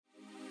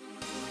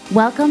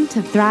Welcome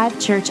to Thrive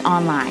Church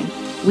Online.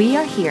 We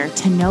are here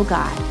to know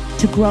God,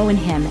 to grow in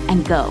Him,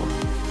 and go.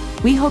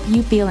 We hope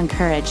you feel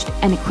encouraged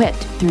and equipped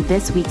through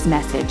this week's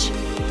message.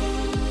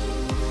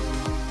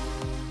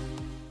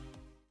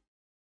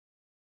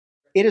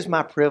 It is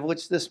my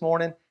privilege this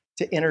morning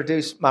to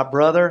introduce my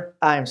brother.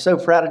 I am so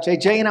proud of Jay.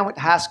 Jay and I went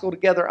to high school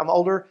together. I'm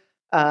older.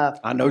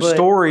 I know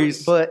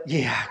stories. But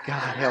yeah,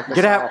 God help us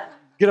Get all. out.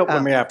 Get up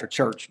with me after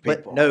church,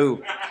 people.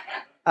 But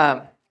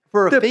no.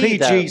 For a the fee, PG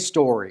though,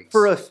 stories.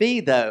 For a fee,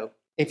 though,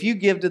 if you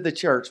give to the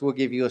church, we'll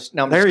give you a...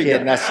 No, I'm There just you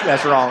kidding. go.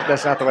 That's wrong.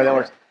 That's not the way that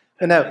works.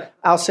 But no,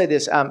 I'll say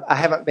this. I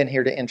haven't been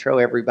here to intro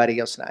everybody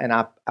else, and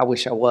I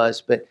wish I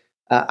was, but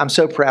I'm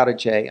so proud of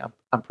Jay.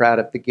 I'm proud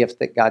of the gift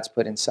that God's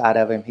put inside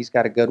of him. He's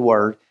got a good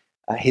word.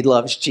 He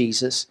loves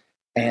Jesus,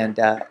 and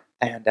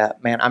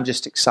man, I'm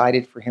just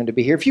excited for him to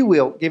be here. If you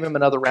will, give him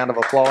another round of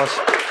applause.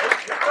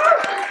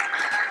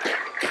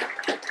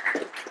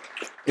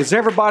 Is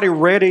everybody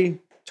ready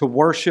to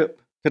worship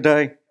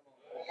today?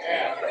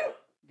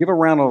 Give a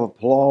round of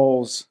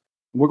applause.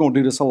 We're going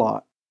to do this a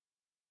lot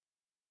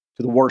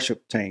to the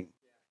worship team.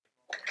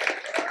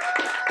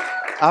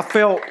 I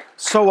felt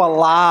so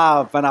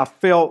alive, and I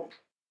felt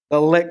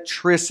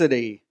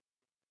electricity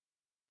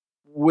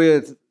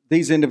with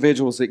these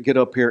individuals that get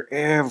up here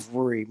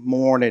every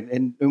morning.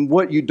 And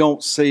what you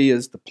don't see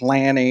is the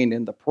planning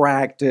and the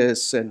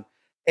practice and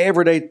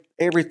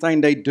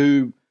everything they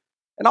do,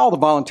 and all the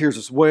volunteers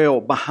as well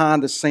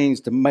behind the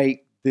scenes to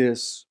make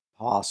this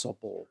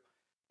possible.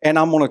 And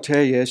I'm going to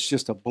tell you, it's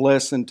just a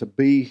blessing to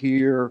be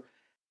here.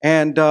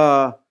 And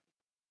the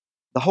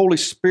Holy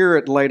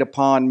Spirit laid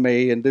upon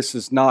me, and this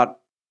is not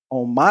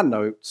on my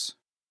notes,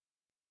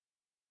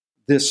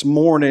 this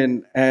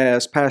morning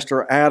as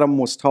Pastor Adam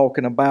was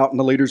talking about in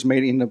the leaders'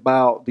 meeting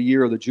about the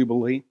year of the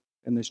Jubilee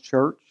in this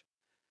church,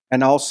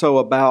 and also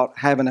about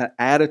having an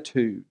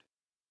attitude.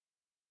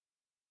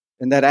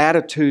 And that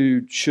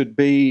attitude should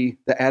be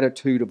the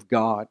attitude of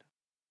God.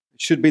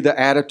 It should be the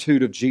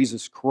attitude of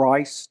Jesus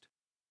Christ.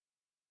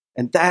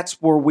 And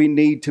that's where we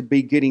need to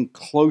be getting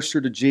closer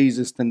to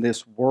Jesus than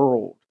this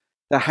world,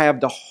 to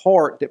have the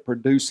heart that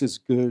produces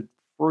good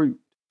fruit.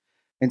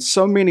 And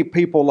so many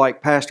people,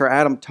 like Pastor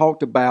Adam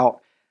talked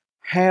about,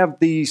 have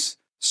these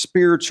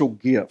spiritual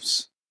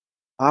gifts.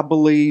 I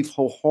believe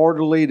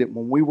wholeheartedly that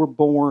when we were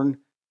born,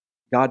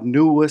 God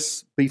knew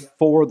us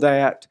before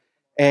that,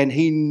 and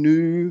He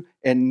knew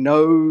and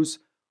knows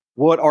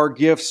what our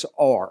gifts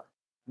are.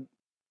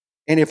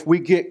 And if we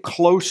get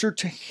closer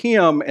to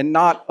Him and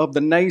not of the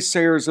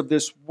naysayers of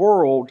this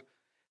world,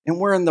 and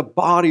we're in the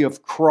body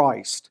of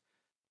Christ,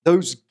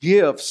 those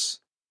gifts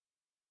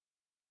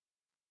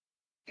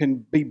can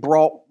be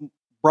brought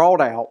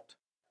out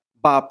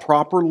by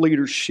proper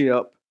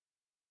leadership,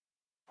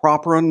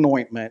 proper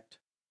anointment.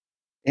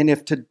 And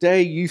if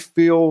today you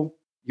feel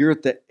you're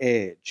at the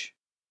edge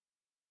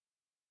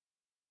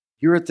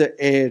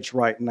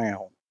right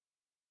now,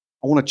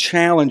 I want to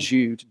challenge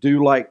you to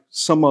do like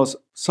some of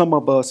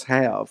us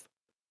have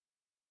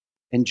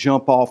and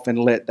jump off and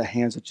let the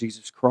hands of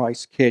Jesus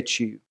Christ catch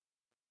you.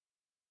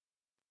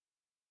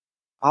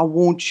 I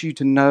want you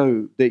to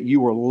know that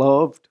you are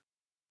loved,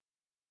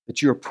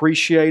 that you're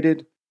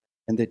appreciated,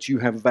 and that you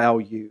have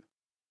value.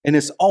 And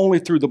it's only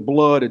through the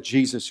blood of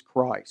Jesus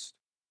Christ.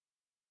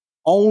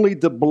 Only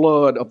the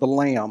blood of the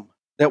Lamb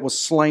that was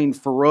slain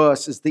for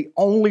us is the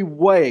only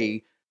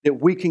way that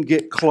we can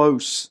get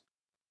close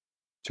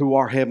to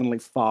our Heavenly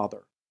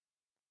Father.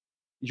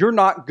 You're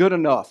not good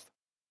enough.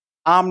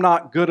 I'm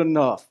not good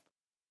enough.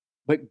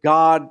 But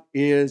God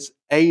is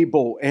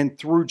able, and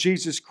through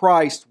Jesus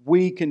Christ,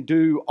 we can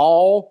do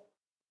all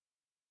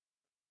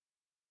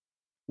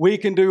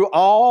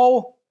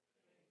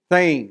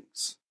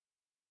things.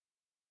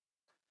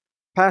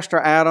 Pastor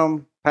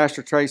Adam,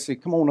 Pastor Tracy,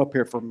 come on up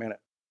here for a minute.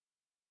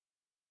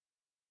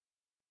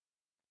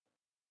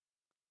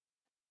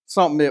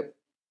 Something that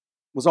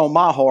was on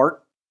my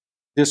heart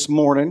this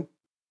morning.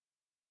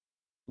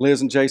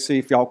 Liz and JC,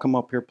 if y'all come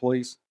up here,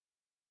 please.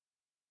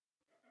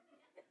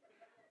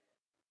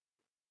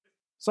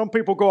 Some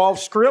people go off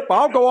script.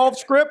 I'll go off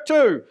script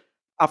too.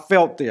 I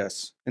felt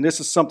this, and this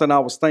is something I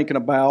was thinking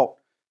about.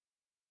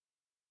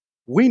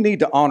 We need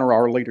to honor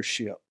our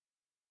leadership.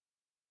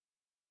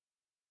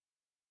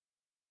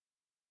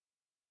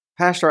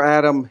 Pastor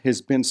Adam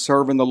has been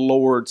serving the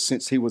Lord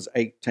since he was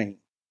 18.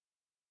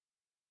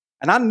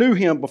 And I knew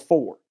him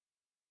before.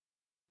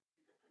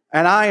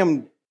 And I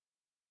am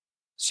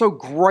so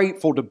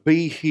grateful to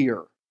be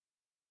here,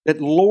 that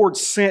the Lord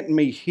sent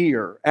me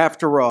here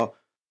after a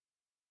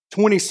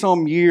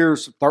 20-some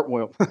years.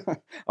 Well,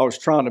 I was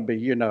trying to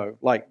be,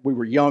 like we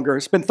were younger.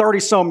 It's been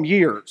 30-some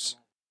years.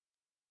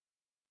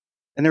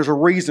 And there's a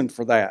reason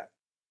for that.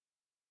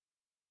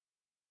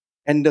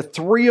 And the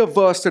three of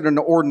us that are in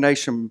the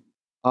ordination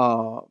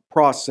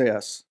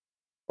process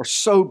are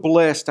so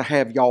blessed to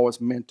have y'all as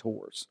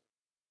mentors.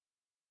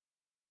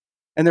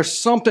 And there's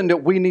something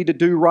that we need to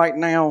do right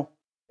now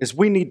is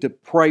we need to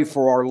pray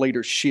for our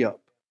leadership.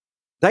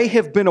 They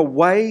have been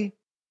away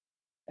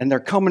and they're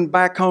coming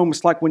back home.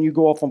 It's like when you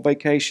go off on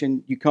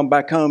vacation, you come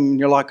back home and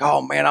you're like,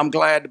 oh man, I'm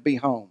glad to be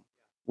home.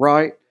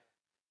 right?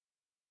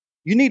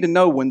 You need to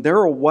know when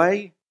they're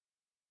away,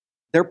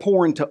 they're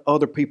pouring into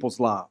other people's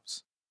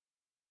lives.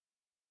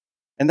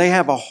 And they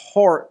have a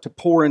heart to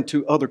pour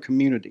into other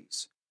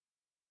communities.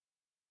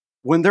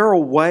 When they're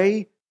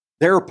away,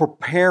 they're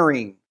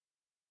preparing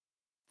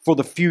for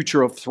the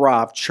future of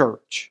Thrive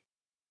Church.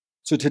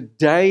 So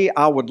today,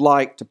 I would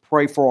like to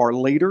pray for our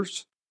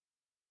leaders.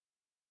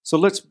 So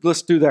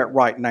let's do that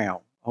right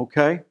now,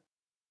 okay?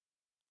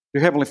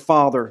 Dear Heavenly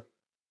Father,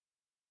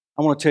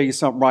 I want to tell you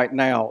something right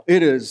now.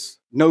 It is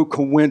no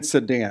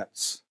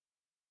coincidence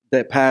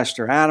that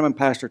Pastor Adam and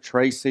Pastor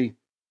Tracy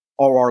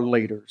are our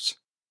leaders.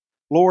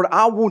 Lord,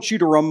 I want you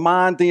to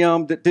remind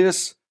them that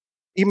this,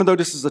 even though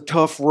this is a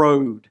tough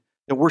road,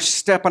 that we're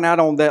stepping out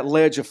on that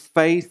ledge of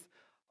faith,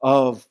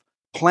 of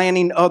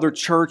planning other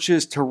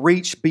churches to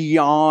reach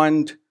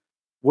beyond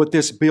what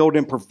this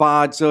building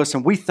provides us.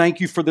 And we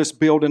thank you for this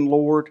building,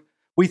 Lord.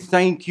 We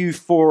thank you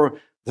for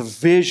the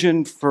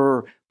vision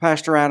for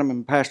Pastor Adam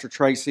and Pastor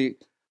Tracy,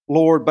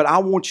 Lord. But I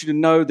want you to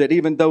know that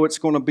even though it's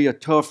going to be a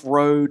tough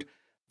road,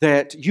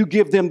 that you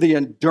give them the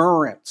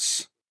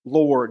endurance,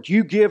 Lord.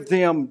 You give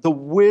them the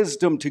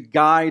wisdom to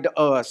guide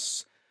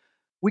us.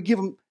 We give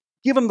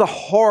them the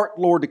heart,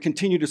 Lord, to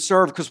continue to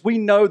serve, because we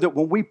know that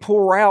when we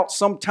pour out,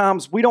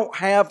 sometimes we don't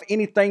have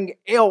anything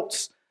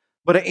else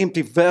but an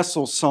empty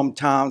vessel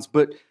sometimes.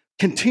 But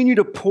continue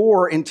to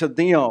pour into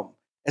them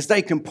as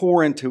they can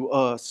pour into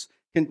us.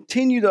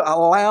 Continue to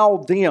allow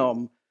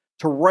them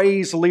to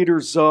raise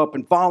leaders up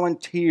and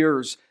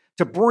volunteers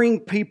to bring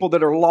people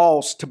that are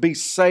lost to be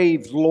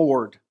saved,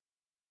 Lord.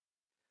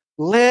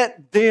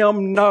 Let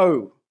them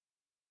know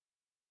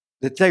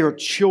that they are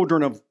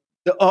children of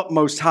the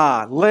utmost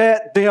high.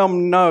 Let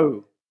them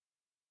know,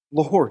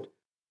 Lord,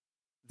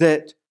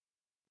 that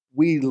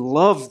we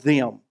love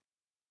them.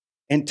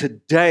 And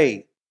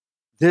today,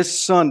 this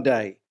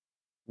Sunday,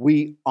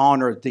 we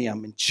honor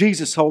them. In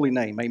Jesus' holy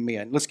name,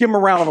 amen. Let's give them a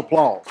round of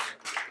applause.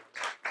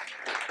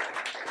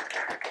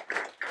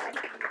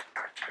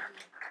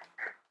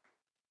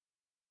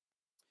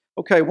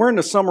 Okay, we're in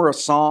the summer of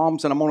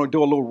Psalms, and I'm going to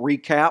do a little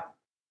recap.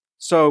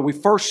 So we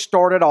first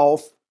started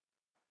off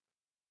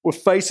with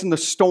facing the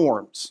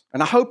storms.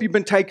 And I hope you've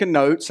been taking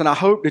notes, and I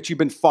hope that you've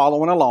been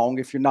following along.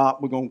 If you're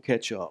not, we're going to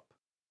catch up.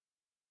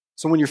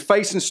 So when you're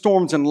facing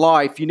storms in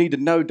life, you need to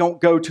know, don't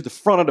go to the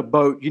front of the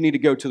boat. You need to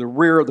go to the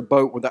rear of the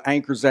boat where the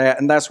anchor's at.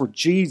 And that's where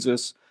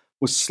Jesus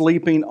was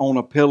sleeping on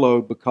a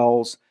pillow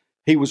because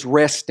he was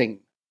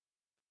resting.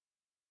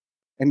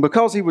 And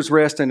because he was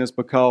resting is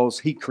because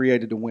he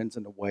created the winds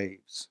and the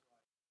waves.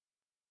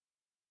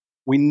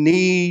 We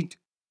need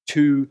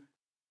to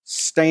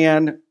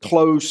stand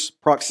close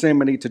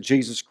proximity to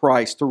Jesus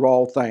Christ through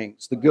all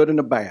things, the good and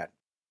the bad.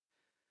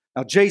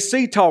 Now,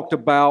 JC talked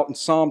about in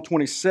Psalm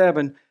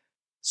 27,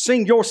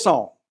 sing your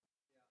song.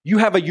 You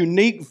have a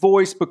unique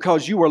voice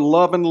because you are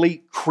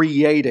lovingly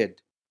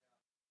created.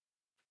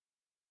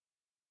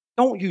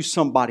 Don't use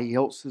somebody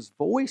else's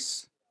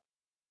voice.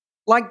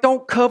 Like,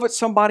 don't covet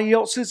somebody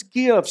else's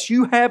gifts.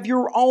 You have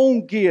your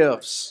own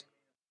gifts.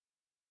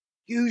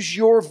 Use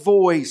your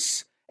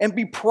voice and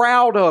be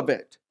proud of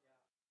it.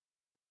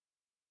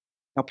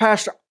 Now,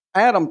 Pastor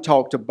Adam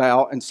talked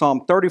about in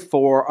Psalm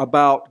 34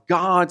 about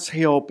God's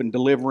help in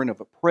delivering of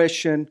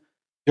oppression,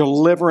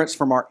 deliverance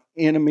from our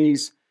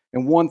enemies.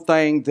 And one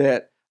thing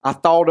that I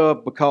thought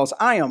of, because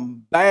I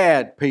am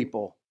bad,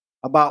 people,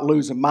 about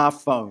losing my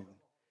phone.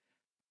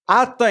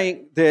 I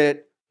think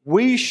that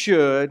we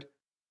should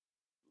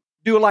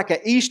do like an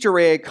Easter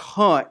egg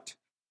hunt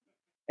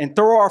and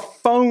throw our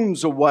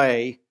phones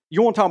away.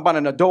 You want to talk about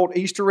an adult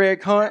Easter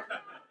egg hunt?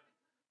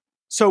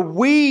 So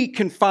we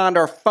can find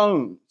our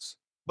phones.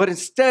 But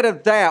instead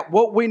of that,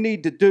 what we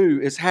need to do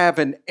is have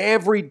an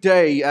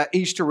everyday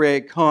Easter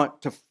egg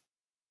hunt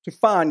to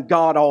find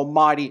God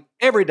Almighty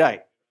every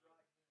day.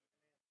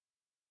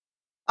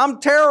 I'm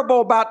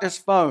terrible about this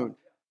phone.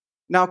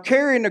 Now,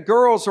 Carrie and the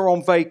girls are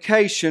on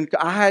vacation.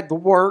 I had to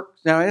work.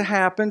 Now, it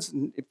happens.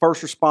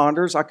 First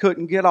responders, I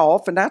couldn't get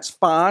off, and that's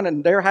fine.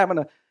 And they're having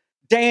a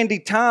dandy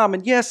time.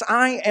 And yes,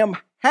 I am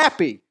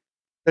happy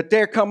that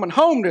they're coming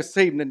home this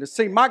evening to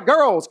see my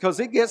girls because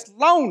it gets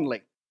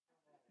lonely.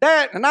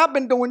 And I've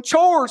been doing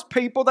chores,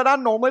 people, that I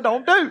normally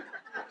don't do.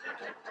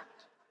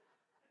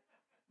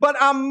 But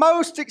I'm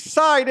most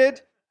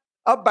excited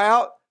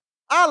about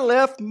I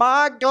left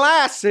my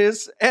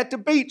glasses at the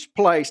beach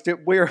place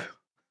that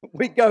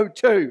we go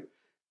to.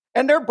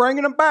 And they're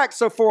bringing them back.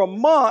 So for a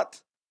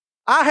month,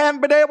 I haven't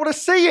been able to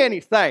see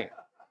anything.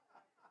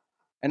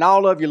 And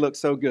all of you look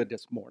so good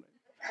this morning.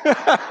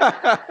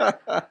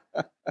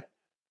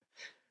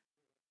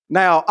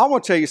 Now, I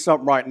want to tell you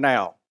something right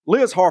now.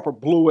 Liz Harper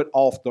blew it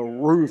off the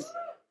roof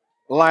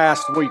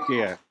last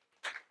weekend.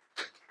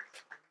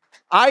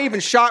 I even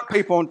shocked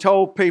people and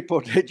told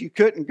people that you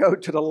couldn't go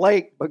to the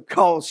lake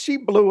because she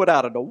blew it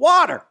out of the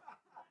water.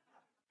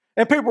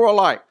 And people were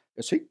like,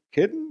 is he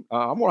kidding?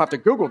 I'm going to have to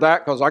Google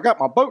that because I got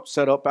my boat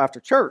set up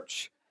after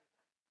church.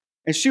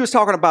 And she was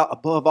talking about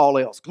above all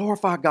else,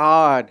 glorify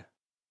God.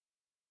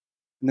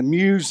 And the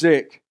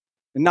music,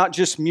 and not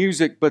just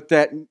music, but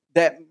that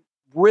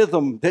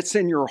rhythm that's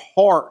in your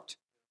heart,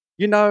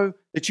 you know,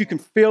 that you can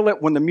feel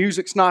it when the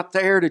music's not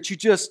there, that you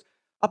just,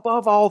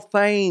 above all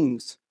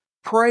things,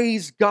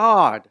 praise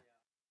God.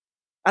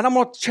 And I'm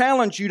going to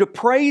challenge you to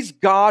praise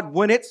God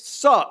when it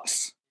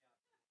sucks,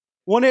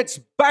 when it's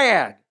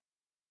bad.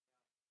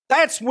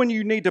 That's when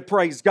you need to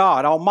praise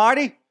God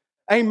Almighty.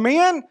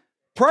 Amen?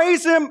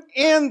 Praise Him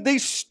in the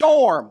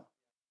storm.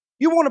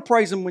 You want to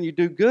praise Him when you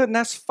do good, and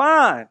that's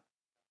fine.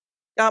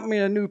 Got me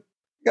a new,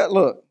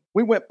 look,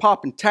 we went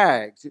popping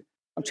tags.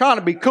 I'm trying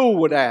to be cool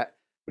with that.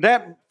 But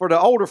that, for the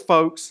older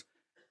folks,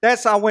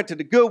 I went to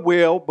the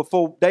Goodwill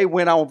before they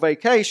went on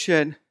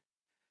vacation,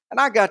 and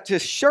I got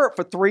this shirt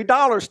for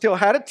 $3, still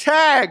had a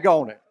tag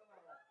on it.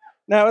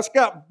 Now, it's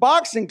got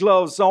boxing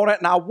gloves on it,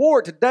 and I wore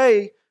it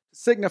today to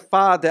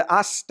signify that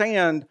I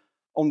stand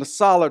on the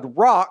solid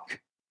rock,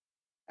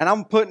 and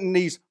I'm putting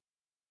these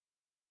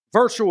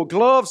virtual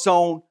gloves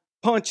on,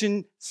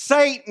 punching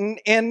Satan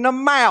in the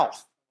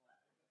mouth.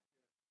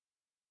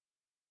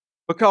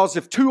 Because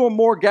if two or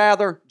more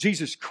gather,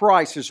 Jesus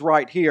Christ is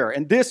right here,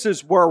 and this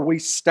is where we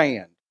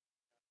stand.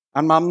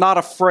 I'm not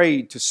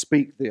afraid to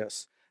speak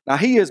this. Now,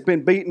 he has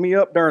been beating me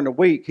up during the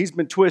week. He's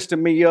been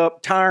twisting me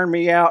up, tiring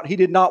me out. He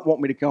did not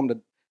want me to come to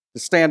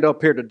stand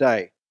up here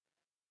today.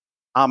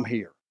 I'm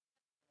here.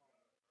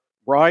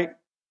 Right?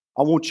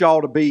 I want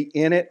y'all to be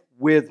in it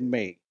with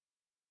me.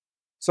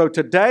 So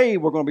today,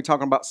 we're going to be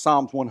talking about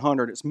Psalms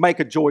 100. It's make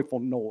a joyful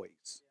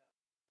noise.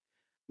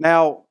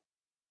 Now,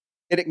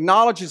 it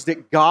acknowledges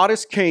that God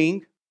is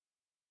king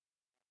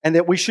and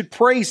that we should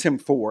praise Him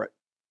for it.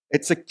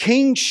 It's a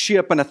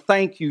kingship and a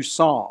thank you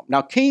psalm.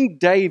 Now, King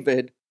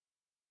David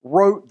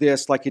wrote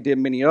this like he did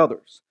many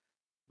others.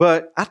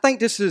 But I think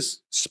this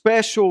is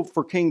special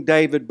for King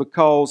David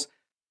because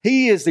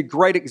he is the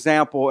great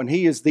example and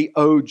he is the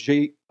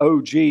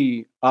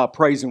OG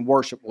praise and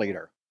worship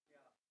leader.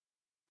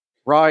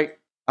 Right?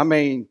 I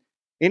mean,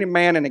 any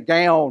man in a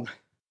gown,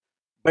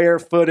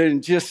 barefooted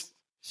and just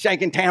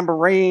shaking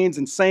tambourines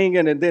and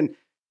singing and then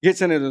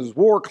gets into his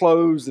war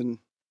clothes and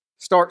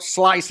starts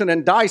slicing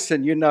and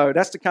dicing, you know,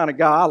 that's the kind of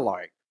guy I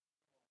like.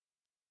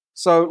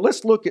 So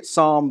let's look at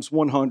Psalms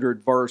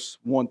 100, verse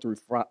 1 through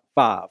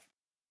 5.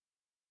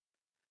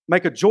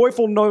 Make a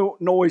joyful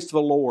noise to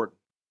the Lord,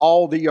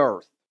 all the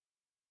earth.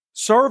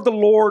 Serve the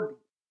Lord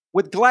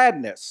with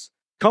gladness.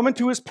 Come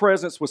into His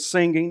presence with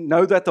singing.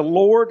 Know that the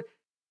Lord,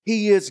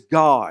 He is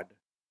God.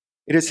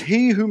 It is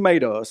He who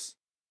made us,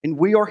 and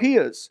we are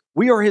His.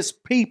 We are His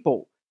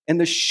people and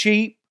the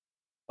sheep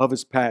of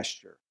His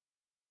pasture.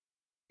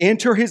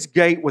 Enter His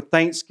gate with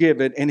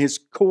thanksgiving and His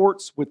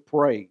courts with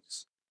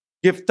praise.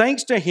 Give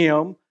thanks to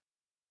Him.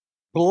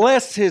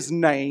 Bless His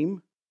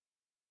name.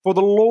 For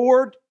the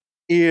Lord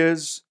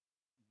is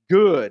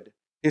good.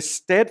 His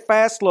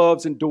steadfast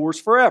love endures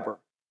forever,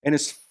 and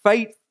His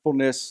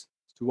faithfulness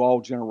to all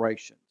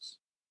generations.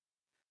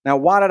 Now,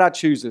 why did I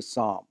choose this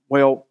psalm?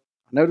 Well,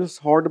 I know this is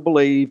hard to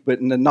believe, but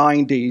in the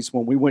 90s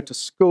when we went to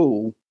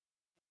school,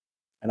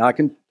 and I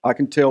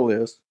can tell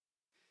this,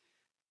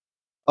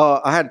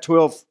 I had a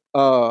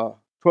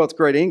 12th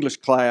grade English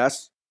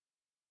class,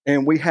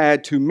 and we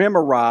had to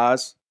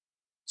memorize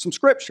some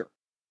scripture.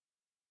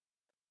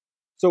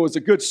 So as a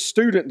good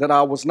student that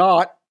I was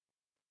not,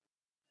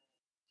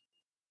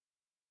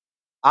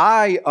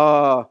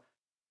 I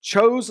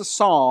chose a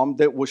psalm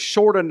that was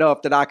short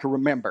enough that I could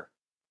remember.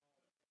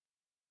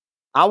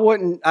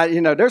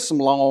 There's some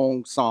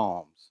long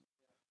psalms,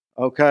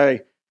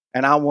 okay?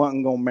 And I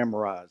wasn't going to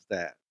memorize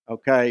that,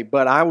 okay?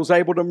 But I was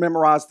able to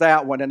memorize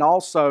that one. And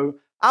also,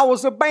 I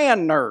was a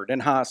band nerd in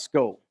high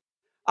school.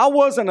 I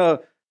wasn't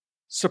a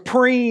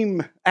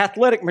supreme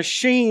athletic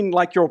machine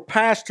like your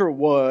pastor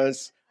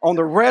was on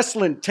the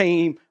wrestling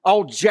team,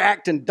 all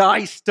jacked and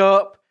diced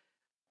up.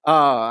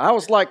 I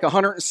was like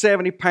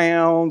 170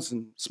 pounds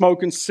and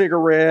smoking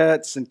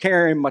cigarettes and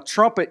carrying my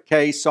trumpet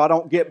case so I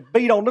don't get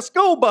beat on the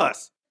school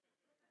bus.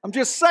 I'm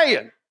just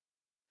saying.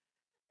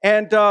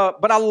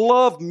 But I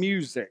love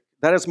music.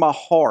 That is my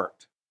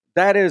heart.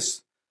 That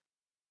is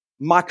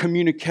my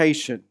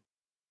communication.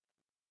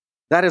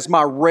 That is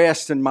my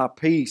rest and my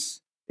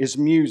peace is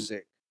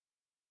music.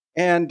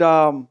 And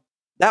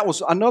that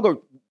was another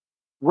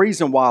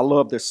reason why I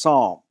love this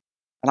psalm.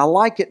 And I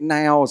like it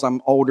now as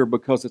I'm older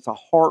because it's a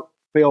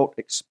heartfelt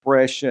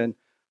expression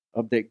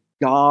of that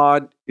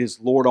God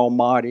is Lord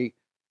Almighty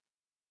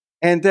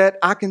and that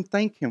I can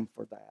thank Him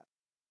for that.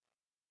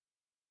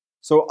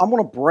 So I'm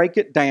going to break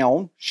it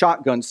down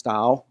shotgun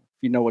style,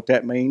 if you know what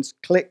that means.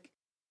 Click.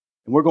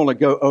 And we're going to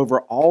go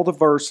over all the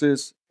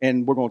verses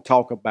and we're going to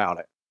talk about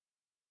it.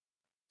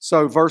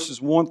 So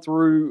verses 1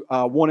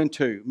 and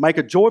 2. Make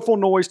a joyful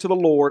noise to the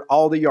Lord,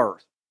 all the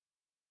earth.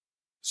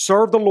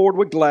 Serve the Lord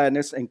with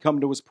gladness and come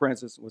to His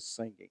presence with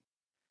singing.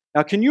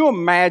 Now, can you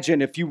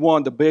imagine if you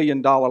won the $1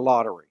 billion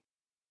lottery?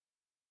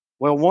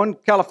 Well, one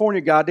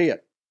California guy did.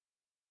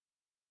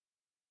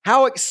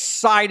 How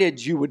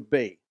excited you would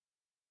be.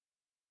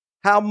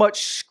 How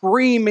much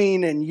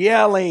screaming and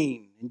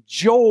yelling and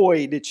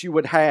joy that you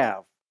would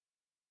have.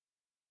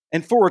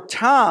 And for a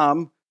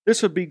time,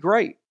 this would be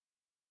great.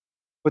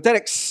 But that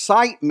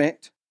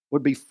excitement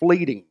would be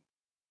fleeting.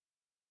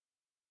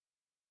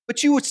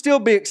 But you would still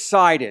be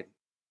excited.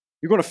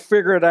 You're going to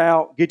figure it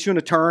out, get you an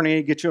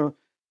attorney, get you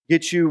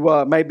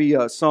maybe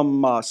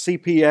some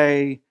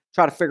CPA,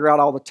 try to figure out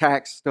all the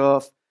tax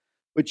stuff.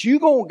 But you're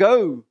going to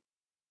go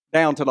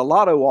down to the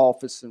lotto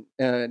office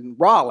in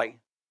Raleigh,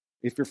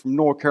 if you're from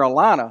North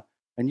Carolina,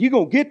 and you're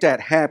going to get that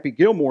Happy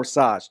Gilmore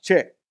size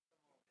check.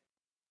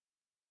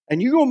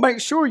 And you're going to make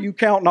sure you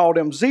counting all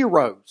them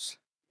zeros.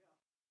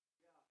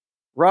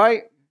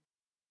 Right?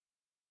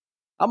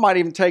 I might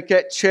even take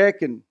that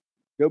check and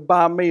go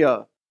buy me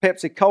a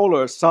Pepsi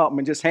Cola or something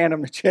and just hand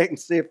them the check and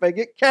see if they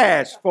get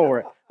cash for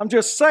it. I'm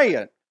just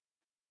saying.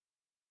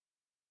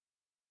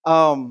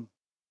 I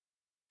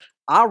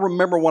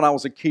remember when I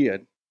was a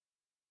kid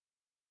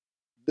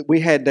that we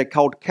had, they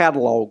called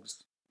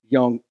catalogs,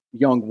 young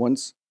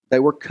ones. They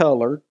were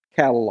colored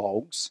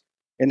catalogs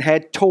and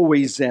had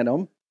toys in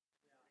them.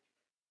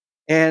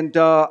 And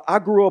I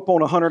grew up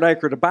on a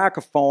 100-acre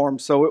tobacco farm,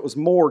 so it was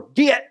more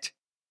get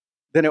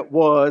than it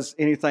was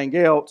anything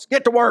else.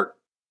 Get to work.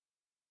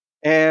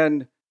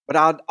 But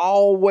I'd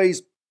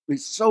always be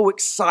so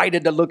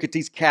excited to look at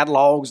these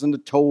catalogs and the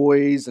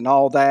toys and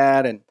all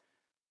that. And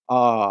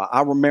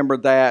I remember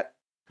that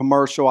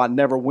commercial I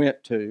never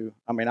went to.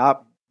 I mean,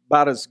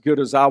 about as good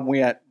as I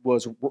went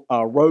was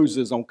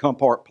Roses on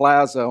Compart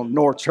Plaza on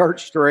North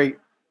Church Street.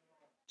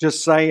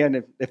 Just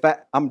saying,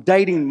 I'm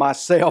dating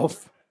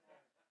myself.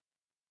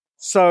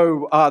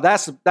 So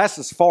that's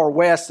as far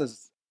west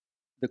as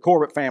the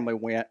Corbett family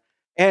went.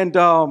 And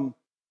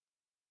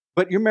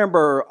but you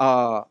remember,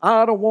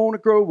 I don't want to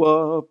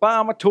grow up,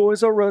 I'm a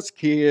Toys R Us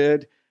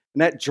kid,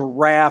 and that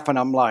giraffe, and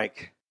I'm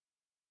like,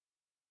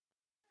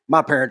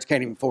 my parents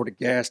can't even afford the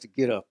gas to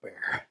get up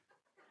there.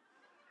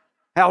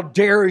 How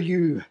dare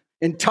you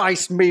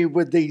entice me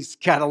with these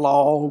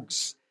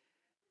catalogs?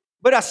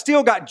 But I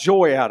still got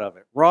joy out of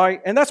it,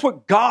 right? And that's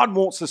what God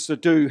wants us to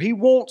do. He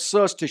wants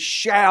us to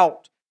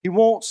shout. He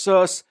wants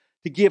us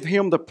to give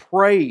Him the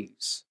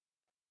praise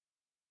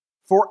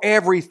for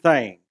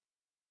everything.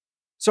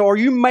 So are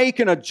you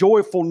making a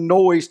joyful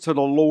noise to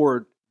the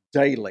Lord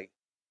daily?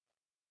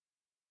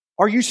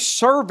 Are you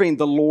serving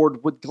the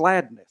Lord with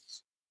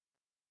gladness?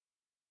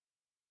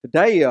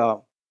 Today,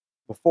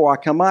 before I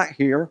come out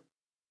here,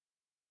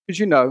 because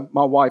you know,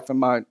 my wife and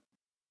my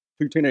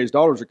 2 teenage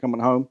daughters are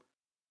coming home,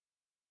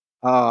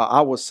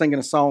 I was singing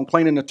a song,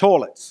 Cleaning the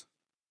Toilets.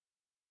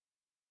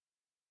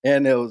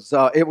 And it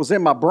was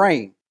in my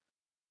brain.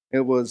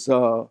 It was,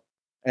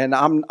 and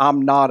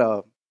I'm not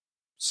a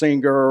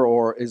singer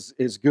or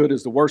as good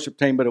as the worship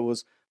team, but it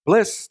was,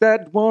 bless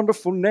that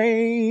wonderful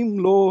name,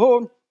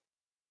 Lord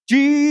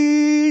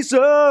Jesus.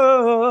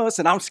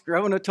 And I'm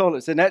scrubbing the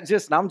toilets, and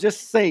I'm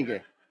just singing.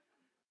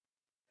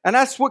 And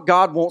that's what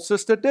God wants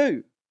us to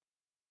do.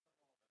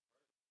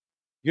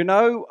 You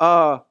know,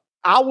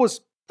 I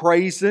was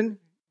praising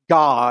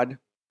God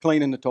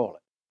cleaning the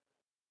toilet.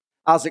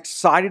 I was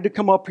excited to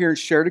come up here and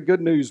share the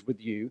good news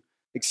with you,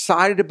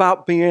 excited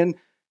about being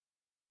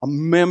a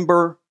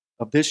member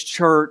of this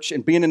church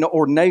and being in the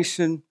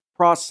ordination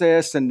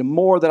process. And the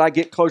more that I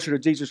get closer to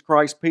Jesus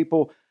Christ,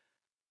 people,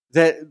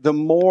 that the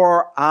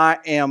more I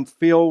am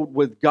filled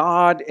with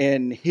God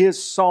and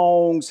His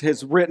songs,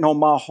 His written on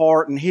my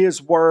heart and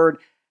His word.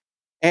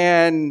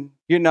 And,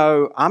 you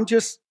know, I'm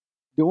just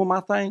doing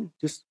my thing,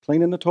 just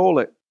cleaning the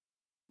toilet.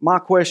 My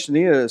question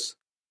is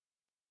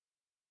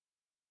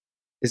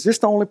this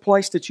the only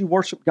place that you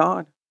worship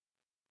God?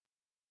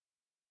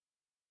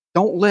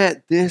 Don't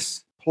let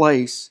this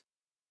place,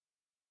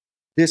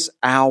 this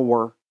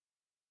hour,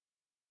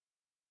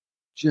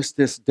 just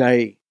this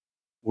day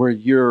where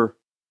you're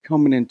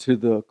coming into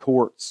the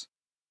courts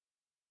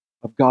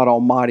of God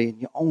Almighty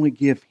and you only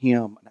give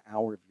Him an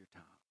hour of your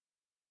time.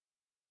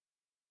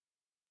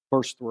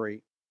 Verse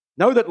 3,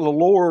 know that the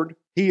Lord,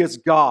 He is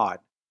God.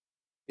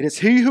 It is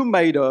He who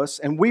made us,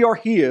 and we are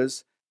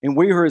His, and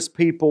we are His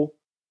people,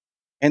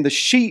 and the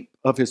sheep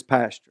of His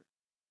pasture.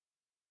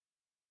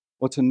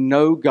 Well, to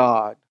know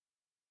God,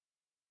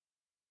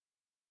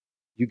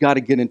 you got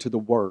to get into the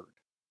Word.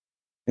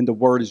 And the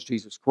Word is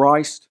Jesus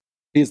Christ.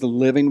 He is the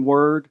living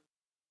Word.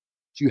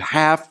 You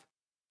have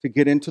to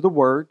get into the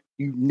Word.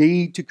 You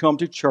need to come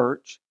to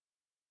church.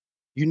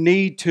 You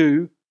need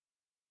to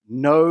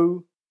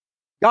know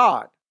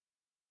God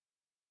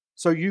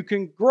so you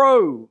can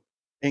grow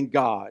in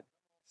God,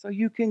 so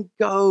you can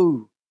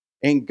go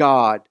in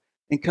God.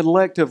 And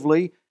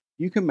collectively,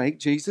 you can make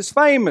Jesus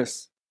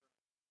famous.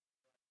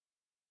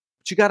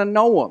 But you got to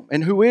know Him.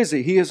 And who is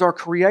He? He is our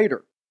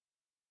Creator.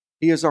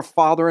 He is our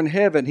Father in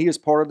heaven. He is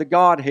part of the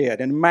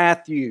Godhead. In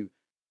Matthew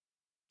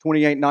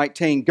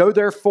 28:19, go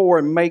therefore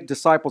and make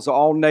disciples of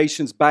all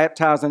nations,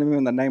 baptizing them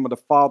in the name of the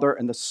Father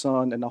and the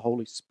Son and the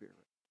Holy Spirit.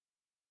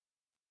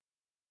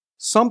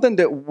 Something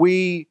that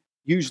we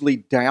usually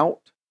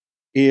doubt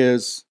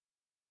is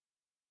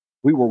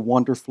we were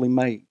wonderfully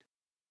made.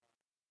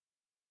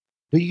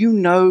 Do you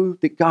know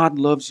that God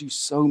loves you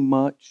so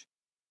much?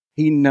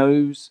 He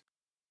knows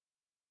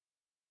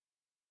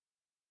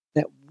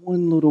that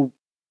one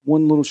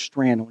little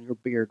strand on your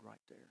beard right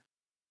there.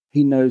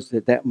 He knows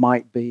that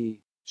might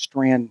be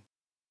strand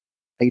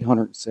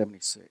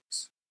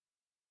 876.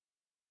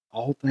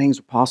 All things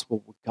are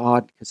possible with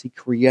God because He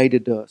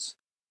created us.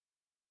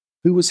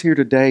 Who was here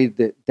today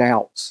that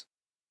doubts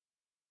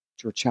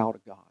that you're a child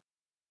of God?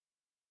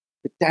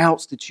 That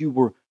doubts that you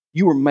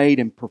were made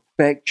in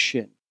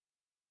perfection.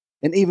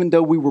 And even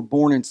though we were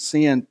born in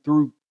sin,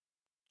 through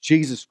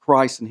Jesus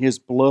Christ and His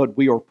blood,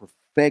 we are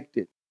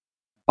perfected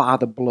by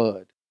the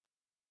blood.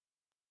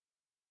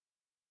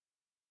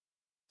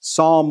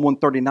 Psalm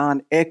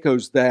 139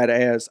 echoes that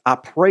as, I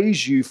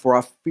praise you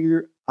for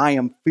I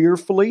am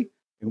fearfully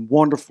and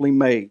wonderfully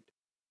made.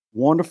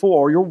 Wonderful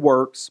are your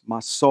works. My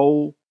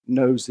soul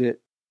knows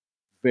it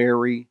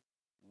very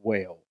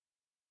well.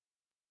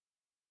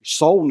 Your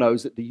soul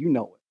knows it. Do you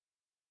know it?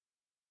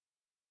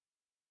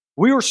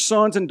 We are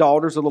sons and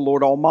daughters of the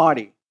Lord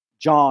Almighty.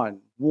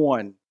 John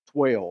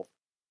 1:12.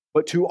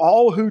 But to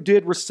all who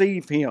did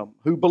receive Him,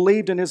 who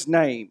believed in His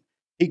name,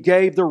 He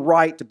gave the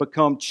right to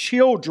become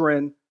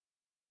children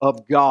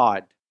of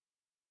God.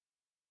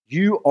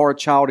 You are a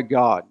child of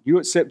God. You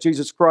accept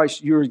Jesus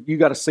Christ, you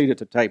got a seat at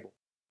the table.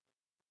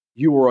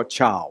 You are a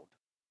child.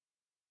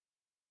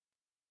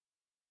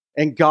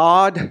 And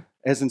God,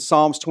 as in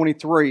Psalms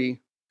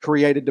 23,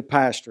 created the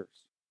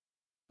pastures.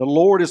 The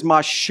Lord is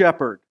my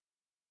shepherd.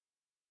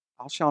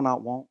 I shall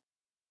not want.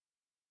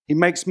 He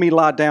makes me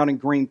lie down in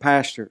green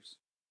pastures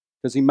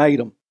because He made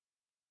them.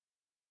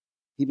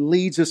 He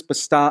leads us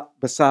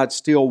beside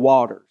still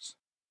waters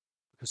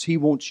because He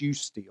wants you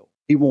still.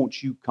 He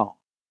wants you calm.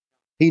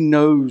 He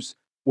knows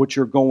what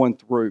you're going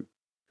through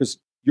because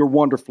you're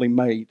wonderfully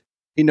made.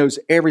 He knows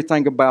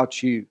everything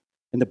about you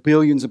and the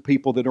billions of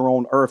people that are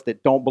on earth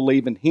that don't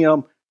believe in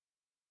Him.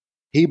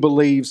 He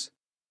believes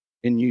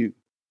in you.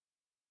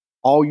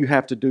 All you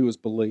have to do is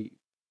believe.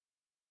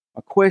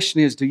 My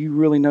question is, do you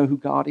really know who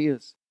God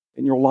is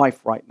in your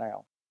life right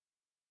now?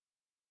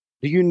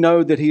 Do you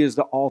know that He is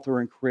the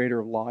author and creator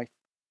of life?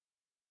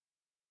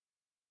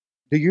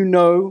 Do you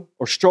know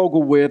or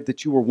struggle with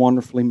that you were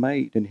wonderfully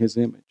made in His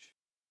image?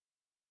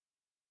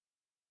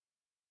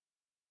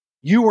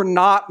 You were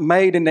not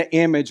made in the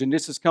image, and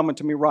this is coming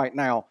to me right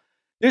now.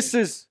 This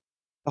is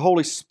the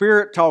Holy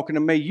Spirit talking to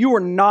me. You are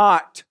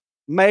not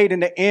made in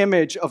the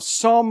image of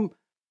some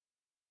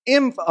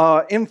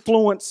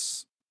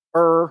influencer,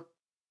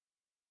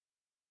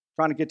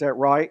 trying to get that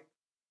right,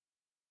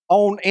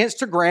 on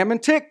Instagram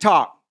and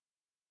TikTok.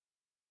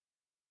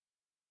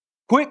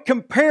 Quit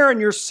comparing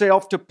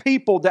yourself to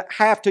people that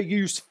have to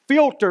use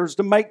filters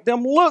to make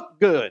them look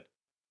good.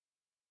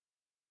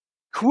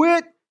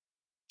 Quit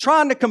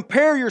trying to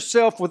compare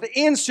yourself with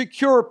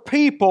insecure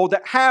people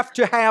that have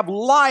to have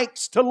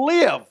likes to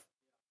live.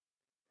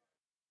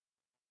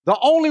 The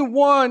only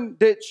one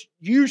that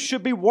you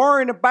should be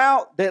worrying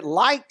about that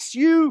likes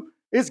you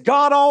is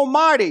God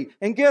Almighty.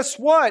 And guess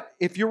what?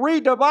 If you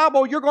read the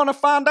Bible, you're going to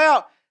find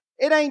out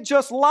it ain't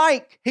just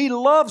like. He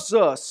loves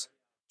us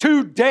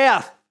to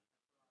death.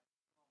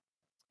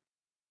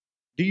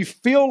 Do you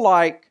feel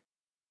like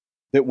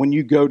that when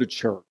you go to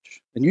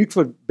church, and you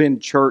could have been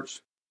to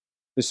church,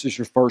 this is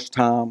your first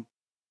time,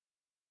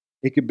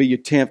 it could be your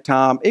 10th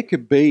time, it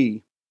could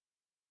be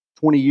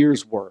 20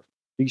 years worth.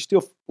 Do you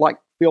still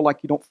feel like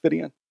you don't fit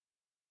in?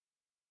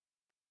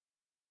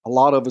 A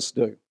lot of us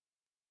do.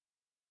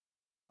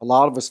 A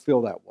lot of us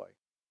feel that way.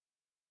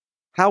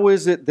 How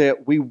is it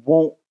that we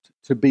want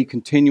to be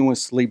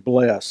continuously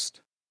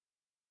blessed,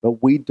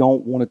 but we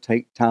don't want to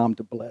take time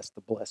to bless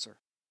the blesser?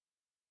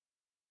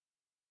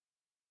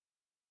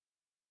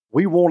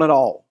 We want it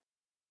all.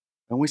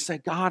 And we say,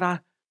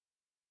 God,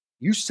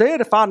 you said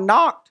if I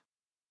knocked,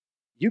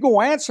 you're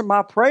going to answer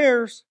my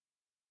prayers.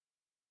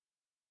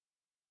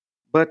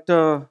 But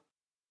I'm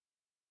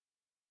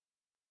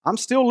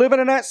still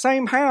living in that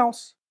same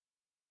house.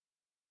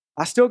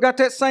 I still got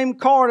that same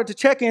car that the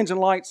check engine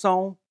light's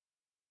on.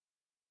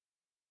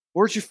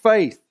 Where's your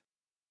faith?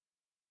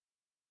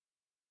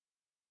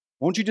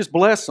 Won't you just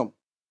bless them?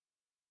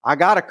 I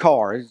got a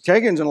car. The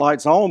check engine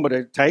light's on, but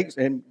it takes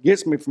and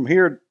gets me from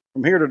here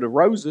to the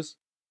roses.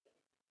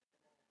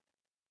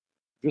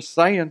 Just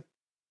saying.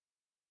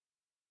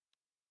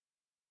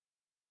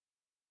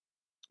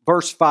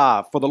 Verse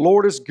 5, for the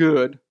Lord is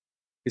good,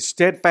 His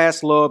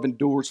steadfast love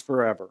endures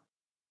forever,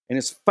 and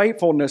His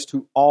faithfulness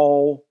to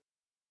all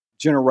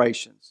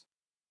generations.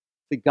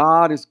 See,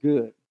 God is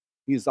good.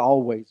 He is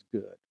always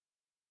good.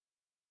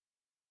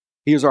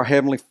 He is our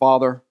Heavenly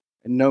Father,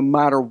 and no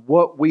matter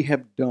what we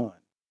have done,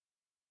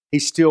 He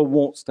still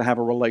wants to have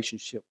a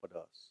relationship with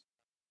us.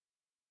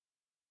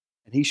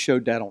 And He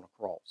showed that on the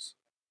cross.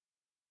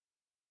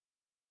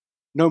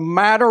 No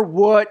matter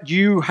what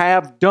you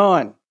have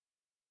done.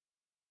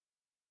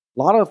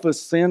 A lot of us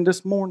sinned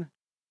this morning.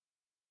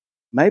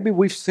 Maybe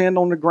we've sinned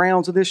on the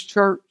grounds of this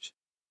church.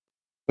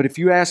 But if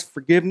you ask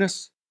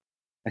forgiveness,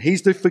 and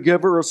He's the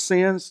forgiver of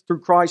sins through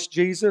Christ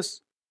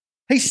Jesus,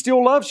 He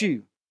still loves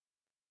you.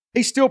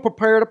 He still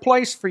prepared a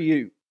place for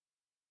you.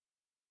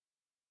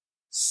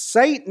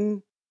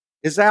 Satan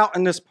is out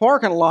in this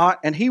parking lot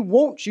and he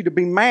wants you to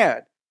be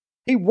mad.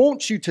 He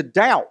wants you to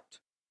doubt.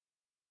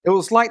 It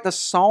was like the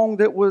song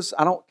that was,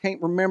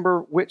 can't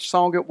remember which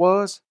song it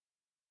was,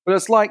 but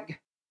it's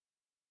like,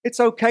 it's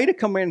okay to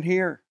come in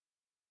here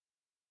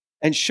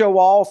and show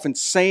off and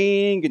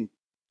sing and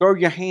throw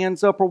your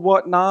hands up or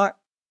whatnot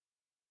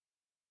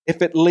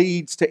if it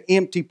leads to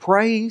empty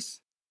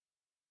praise.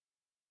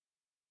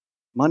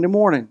 Monday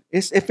morning,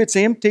 if it's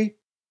empty,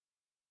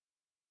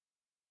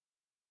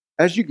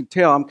 as you can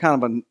tell, I'm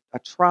kind of I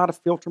try to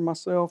filter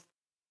myself.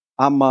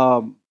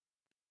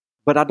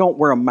 But I don't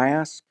wear a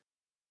mask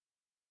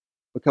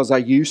because I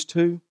used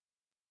to.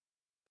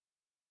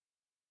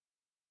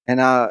 And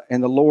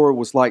the Lord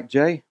was like,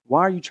 Jay,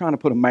 why are you trying to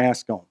put a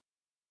mask on?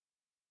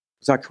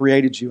 Because I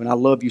created you and I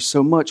love you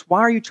so much. Why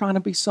are you trying to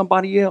be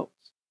somebody else?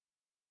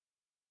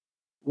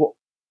 Well,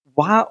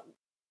 why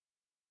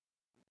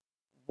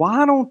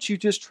don't you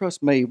just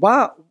trust me?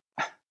 Why?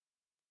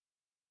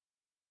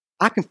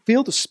 I can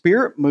feel the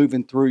Spirit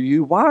moving through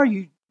you. Why are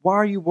you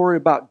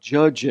worried about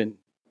judging?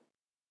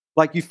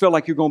 Like you feel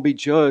like you're going to be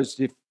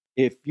judged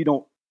if you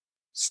don't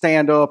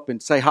stand up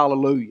and say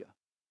hallelujah.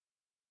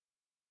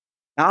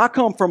 Now, I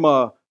come from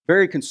a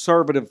very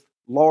conservative,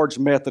 large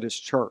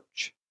Methodist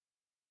church.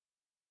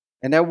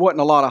 And there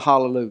wasn't a lot of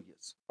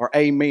hallelujahs or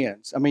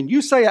amens. I mean,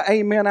 you say an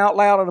amen out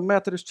loud at a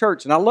Methodist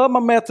church. And I love my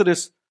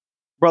Methodist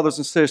brothers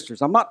and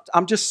sisters.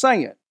 I'm just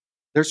saying.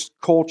 There's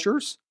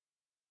cultures,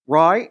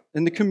 right,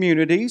 in the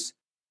communities.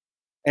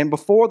 And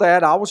before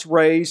that, I was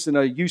raised in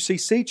a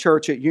UCC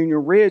church at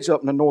Union Ridge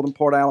up in the northern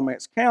part of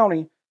Alamance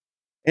County.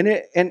 And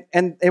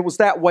it was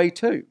that way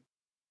too.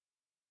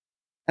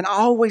 And I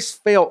always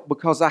felt,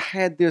 because I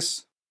had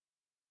this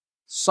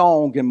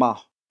song in my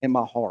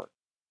heart,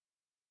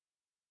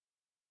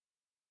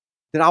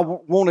 that I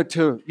wanted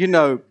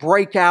to,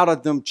 break out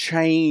of them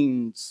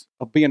chains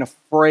of being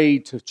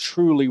afraid to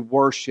truly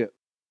worship.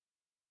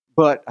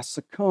 But I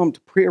succumbed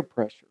to peer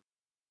pressure.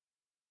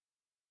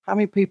 How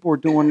many people are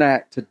doing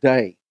that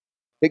today?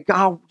 That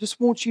God just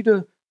wants you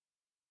to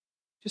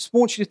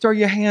throw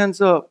your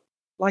hands up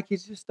like you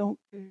just don't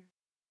care.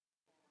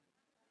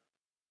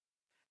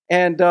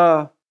 And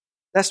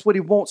that's what He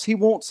wants. He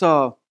wants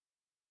an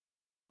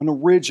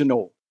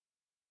original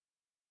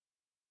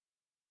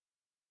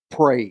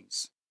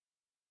praise.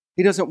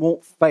 He doesn't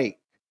want fake.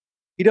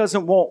 He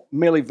doesn't want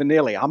Milli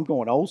Vanilli. I'm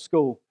going old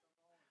school.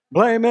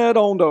 Blame it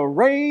on the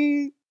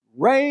rain,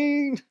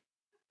 rain.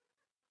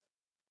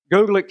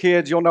 Google it,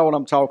 kids. You'll know what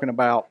I'm talking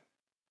about.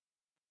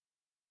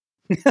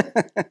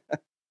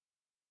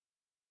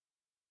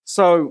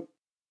 So,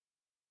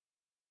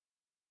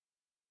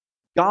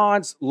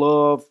 God's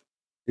love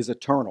is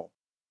eternal.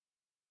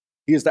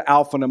 He is the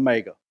Alpha and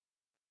Omega.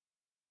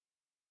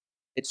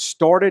 It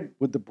started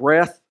with the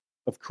breath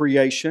of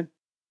creation.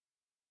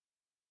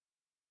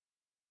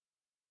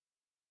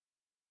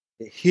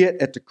 It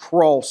hit at the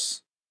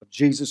cross of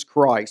Jesus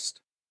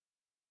Christ.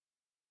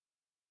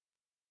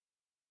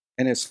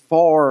 And as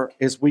far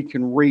as we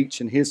can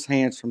reach in His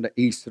hands from the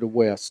east to the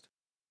west,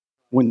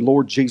 when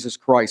Lord Jesus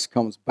Christ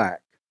comes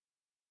back,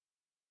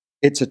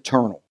 it's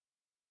eternal,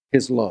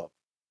 His love.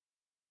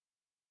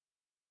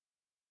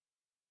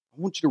 I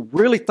want you to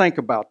really think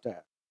about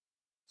that.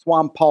 That's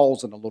why I'm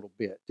pausing a little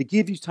bit, to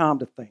give you time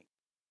to think.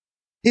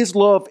 His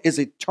love is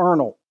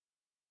eternal.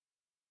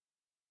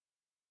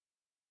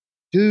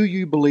 Do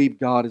you believe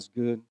God is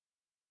good?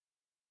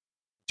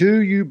 Do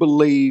you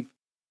believe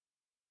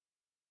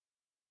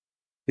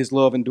His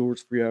love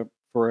endures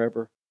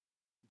forever?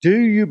 Do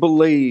you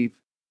believe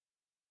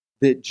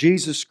that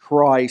Jesus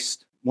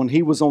Christ, when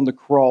He was on the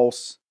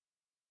cross,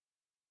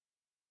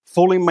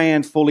 fully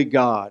man, fully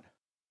God,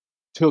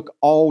 took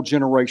all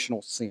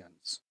generational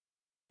sins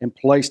and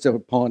placed it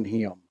upon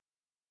Him?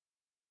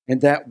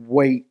 And that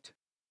weight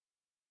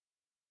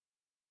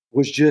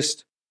was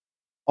just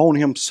on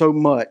Him so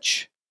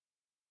much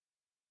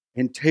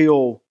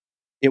until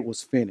it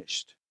was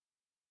finished.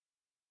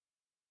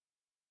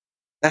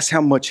 That's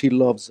how much He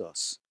loves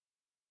us.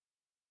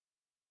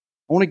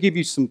 I want to give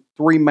you some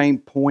 3 main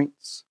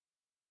points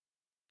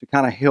to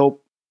kind of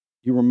help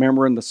you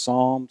remember in the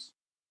Psalms.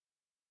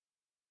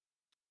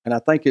 And I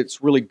think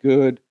it's really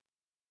good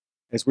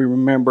as we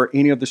remember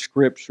any of the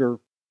Scripture.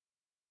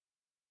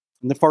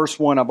 And the first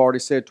one I've already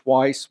said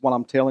twice while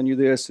I'm telling you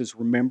this is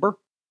remember.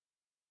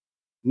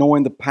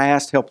 Knowing the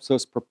past helps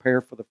us prepare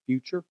for the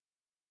future.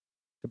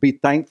 To be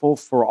thankful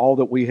for all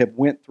that we have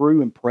went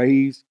through and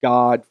praise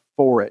God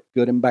for it,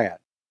 good and bad.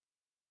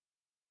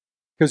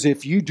 Because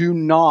if you do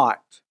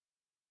not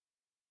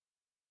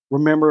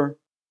remember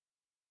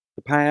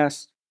the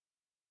past,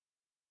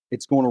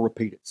 it's going to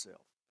repeat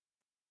itself.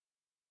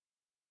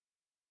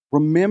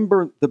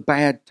 Remember the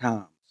bad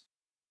times.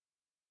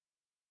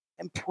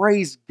 And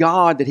praise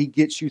God that He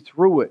gets you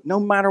through it, no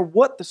matter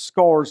what the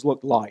scars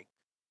look like.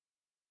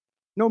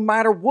 No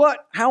matter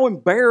how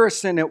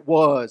embarrassing it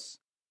was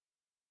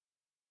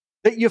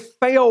that you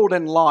failed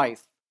in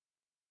life.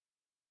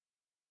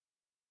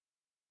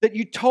 That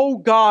you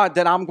told God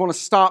that I'm going to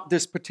stop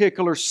this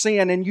particular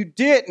sin and you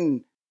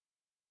didn't.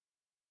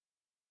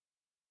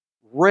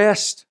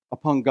 Rest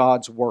upon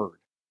God's word.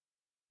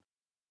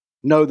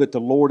 Know that the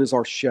Lord is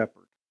our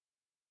shepherd.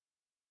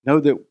 Know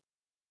that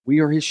we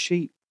are his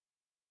sheep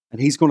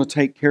and he's going to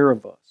take care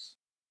of us.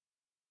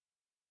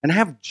 And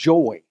have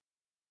joy.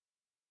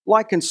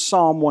 Like in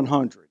Psalm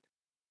 100,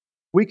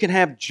 we can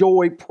have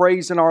joy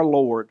praising our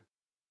Lord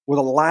with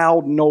a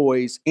loud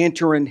noise,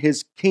 entering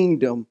his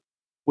kingdom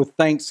with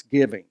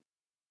thanksgiving.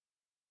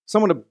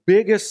 Some of the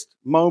biggest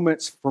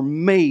moments for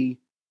me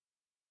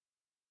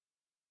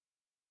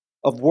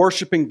of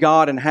worshiping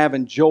God and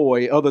having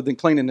joy, other than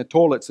cleaning the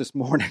toilets this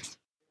morning,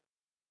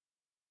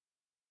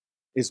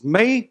 is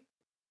me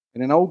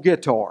and an old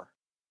guitar.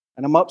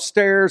 And I'm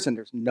upstairs and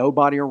there's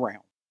nobody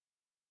around.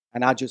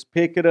 And I just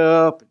pick it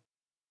up and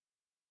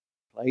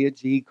play a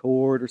G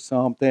chord or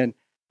something,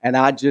 and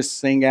I just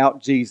sing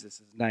out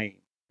Jesus' name.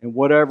 And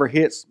whatever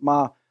hits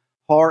my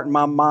heart and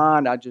my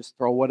mind, I just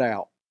throw it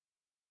out.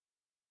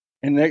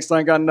 And the next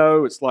thing I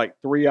know, it's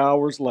like 3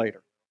 hours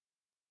later.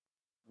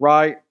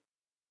 Right?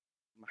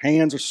 My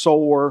hands are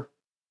sore.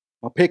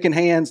 My picking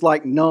hands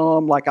like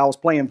numb, like I was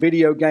playing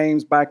video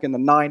games back in the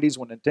 90s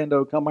when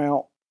Nintendo come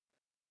out.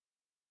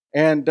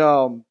 And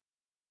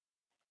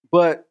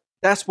but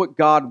that's what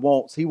God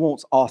wants. He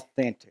wants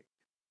authentic.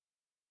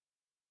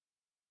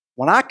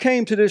 When I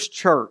came to this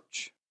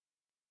church,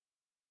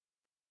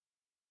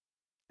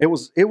 it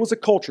was a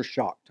culture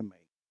shock to me.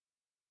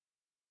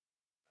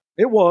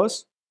 It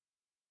was.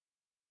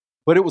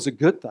 But it was a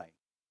good thing.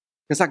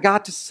 Because I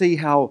got to see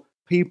how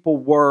people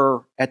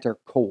were at their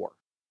core.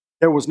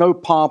 There was no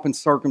pomp and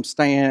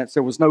circumstance.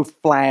 There was no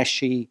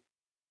flashy.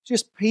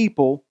 Just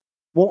people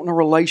wanting a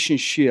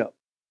relationship.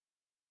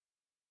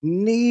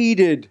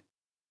 Needed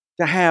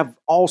to have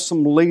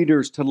awesome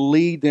leaders to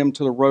lead them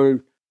to the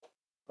road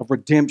of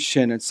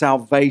redemption and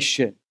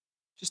salvation.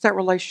 Just that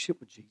relationship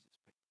with Jesus.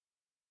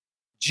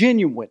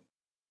 Genuine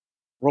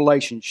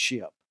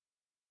relationship.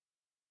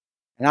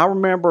 And I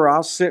remember I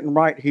was sitting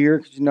right here,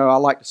 because I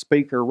like the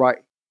speaker right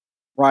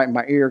in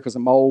my ear because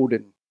I'm old,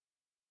 and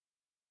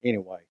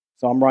anyway,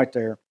 so I'm right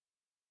there.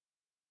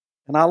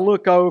 And I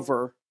look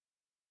over,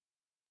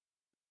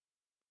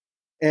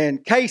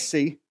 and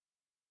Casey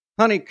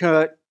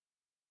Honeycutt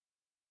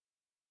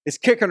is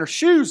kicking her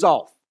shoes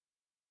off.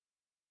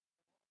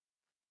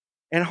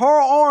 And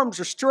her arms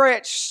are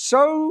stretched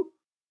so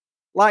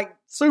like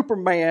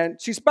Superman,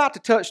 she's about to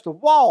touch the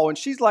wall, and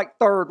she's like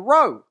third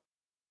row.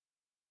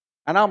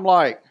 And I'm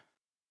like,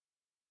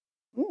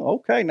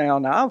 okay,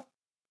 now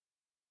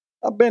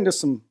I've been to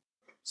some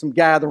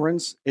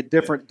gatherings at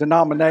different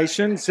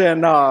denominations,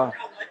 and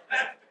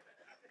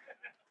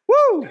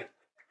woo!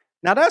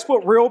 Now that's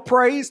what real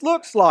praise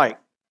looks like.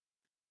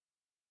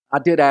 I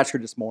did ask her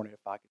this morning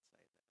if I could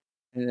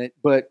say that,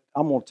 but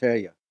I'm gonna tell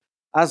you,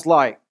 I was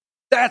like,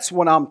 that's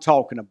what I'm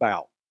talking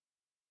about.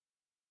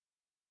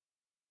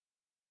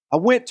 I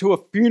went to a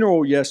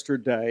funeral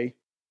yesterday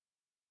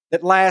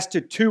that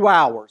lasted 2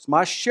 hours.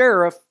 My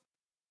sheriff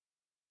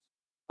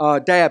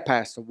dad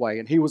passed away,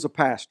 and he was a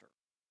pastor.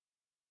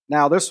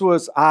 Now,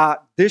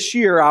 this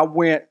year I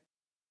went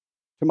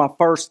to my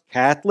first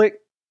Catholic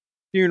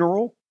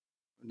funeral.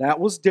 That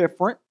was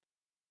different.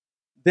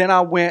 Then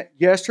I went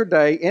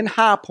yesterday in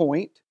High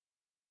Point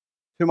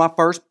to my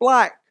first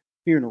black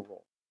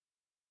funeral.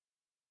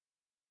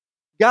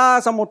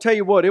 Guys, I'm going to tell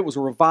you what, it was a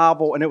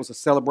revival and it was a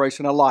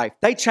celebration of life.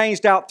 They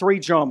changed out 3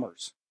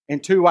 drummers in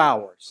 2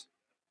 hours.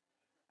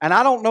 And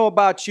I don't know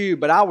about you,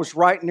 but I was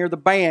right near the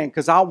band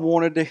because I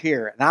wanted to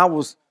hear it. And I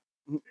was,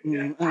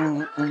 and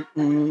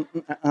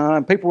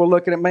people were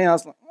looking at me. I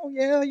was like, oh,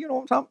 yeah, you know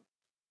what I'm talking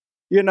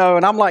about.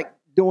 And I'm like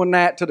doing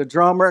that to the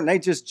drummer, and they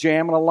just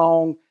jamming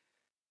along.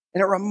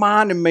 And it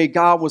reminded me,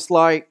 God was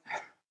like,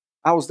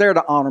 I was there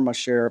to honor my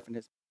sheriff and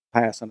his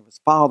passing of his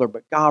father,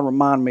 but God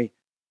reminded me,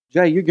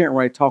 Jay, you're getting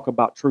ready to talk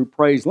about true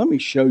praise. Let me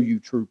show you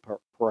true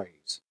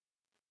praise.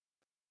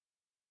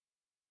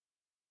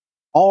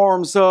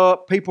 Arms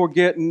up, people are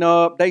getting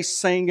up, they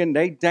singing,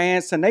 they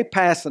dancing, they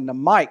passing the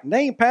mic. And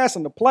they ain't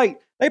passing the plate,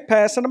 they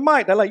passing the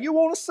mic. They're like, you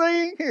want to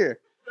sing? Here,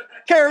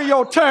 carry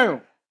your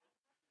tune.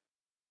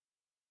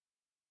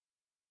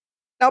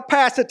 Now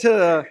pass it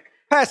to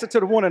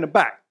the one in the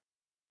back.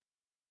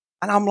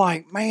 And I'm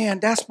like, man,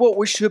 that's what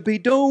we should be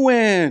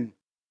doing.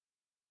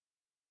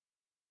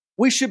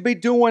 We should be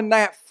doing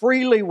that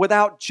freely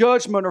without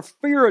judgment or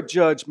fear of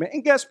judgment.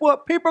 And guess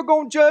what? People are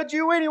going to judge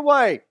you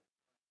anyway.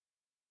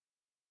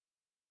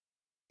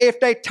 If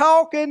they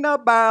talking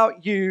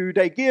about you,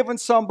 they giving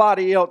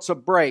somebody else a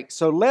break.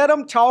 So let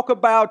them talk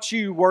about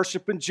you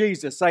worshiping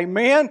Jesus.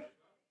 Amen?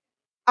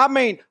 I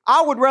mean,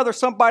 I would rather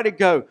somebody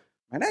go,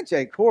 man, that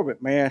Jay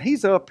Corbett, man,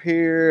 he's up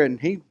here and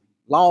he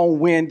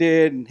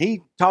long-winded and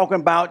he talking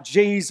about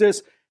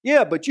Jesus.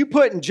 Yeah, but you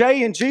putting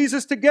Jay and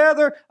Jesus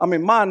together? I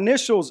mean, my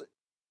initials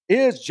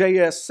is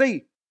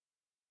JSC.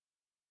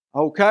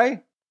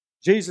 Okay?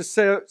 Jesus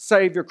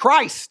Savior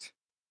Christ.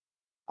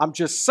 I'm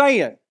just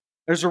saying,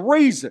 there's a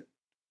reason.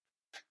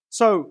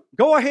 So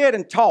go ahead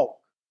and talk.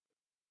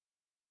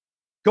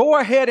 Go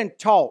ahead and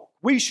talk.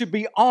 We should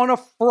be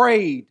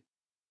unafraid.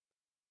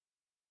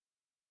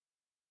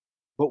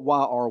 But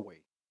why are we?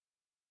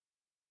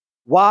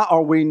 Why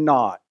are we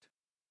not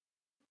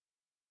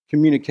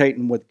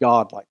communicating with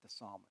God like the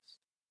psalmist?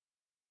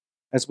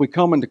 As we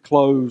come into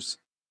close,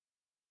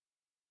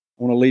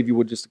 I want to leave you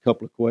with just a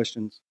couple of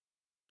questions.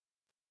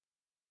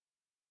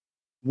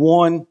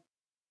 One,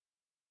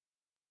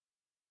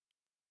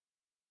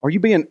 are you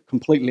being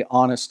completely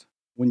honest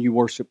when you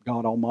worship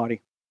God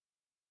Almighty?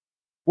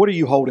 What are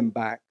you holding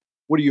back?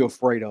 What are you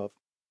afraid of?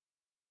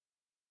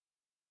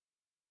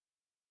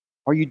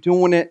 Are you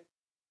doing it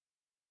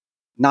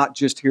not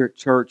just here at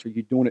church? Are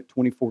you doing it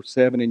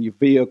 24/7 in your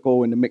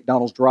vehicle, in the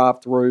McDonald's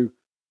drive-thru,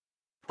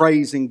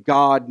 praising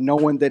God,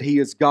 knowing that He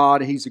is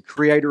God, He's a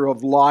creator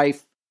of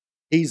life,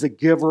 He's a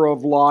giver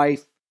of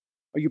life?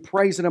 Are you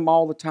praising Him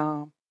all the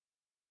time?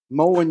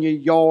 Mowing your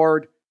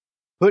yard,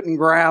 putting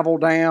gravel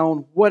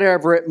down,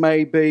 whatever it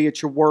may be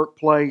at your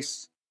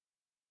workplace.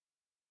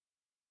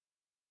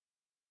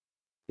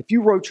 If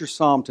you wrote your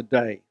psalm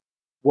today,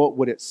 what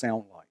would it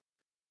sound like?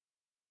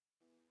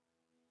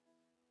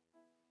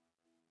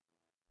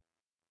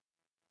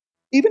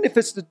 Even if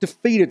it's the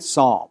defeated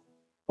psalm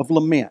of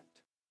lament,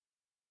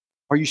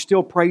 are you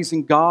still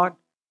praising God?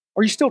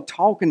 Are you still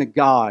talking to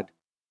God?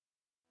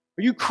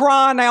 Are you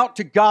crying out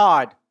to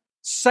God,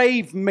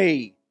 save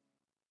me?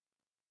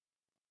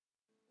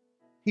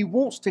 He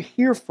wants to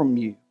hear from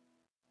you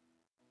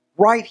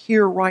right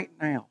here, right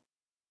now.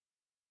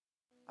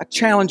 I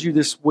challenge you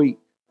this week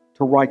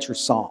to write your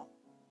psalm.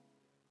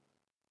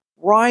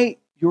 Write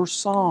your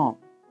psalm.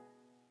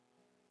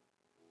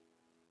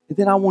 And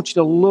then I want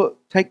you to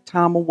take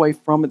time away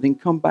from it, then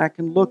come back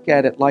and look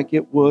at it like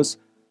it was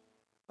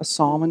a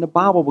psalm in the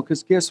Bible,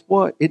 because guess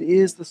what? It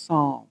is the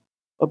psalm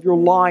of your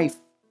life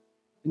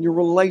and your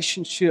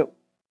relationship.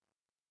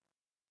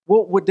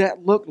 What would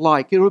that look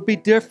like? It would be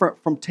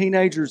different from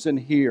teenagers in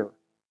here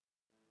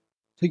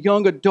to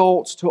young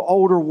adults to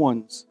older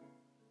ones.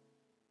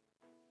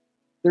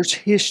 There's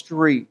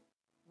history.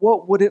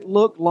 What would it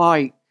look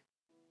like?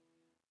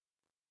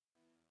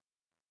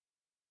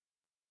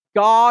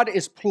 God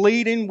is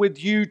pleading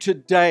with you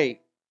today,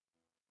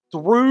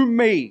 through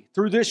me,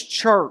 through this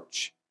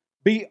church.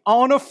 Be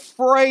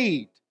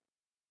unafraid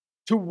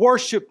to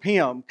worship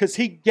Him because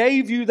He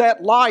gave you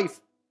that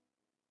life.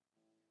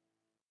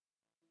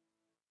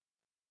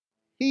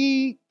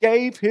 He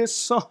gave His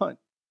Son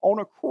on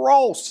a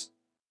cross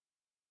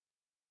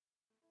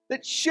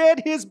that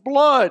shed His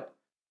blood.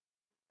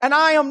 And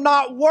I am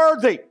not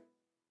worthy.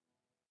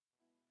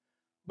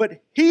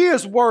 But He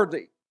is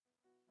worthy.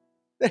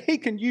 That He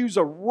can use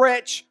a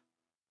wretch,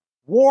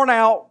 worn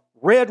out,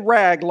 red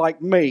rag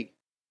like me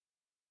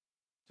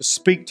to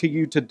speak to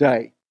you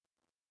today.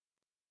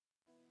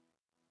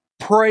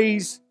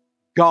 Praise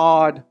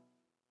God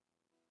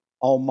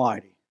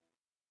Almighty.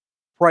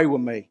 Pray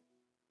with me.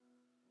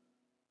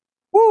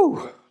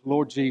 Woo,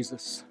 Lord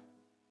Jesus.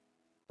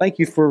 Thank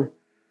you for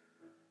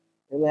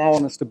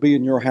allowing us to be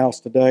in your house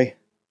today.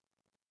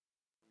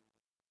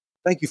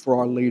 Thank you for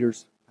our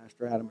leaders,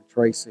 Pastor Adam and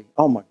Tracy.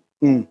 Oh my,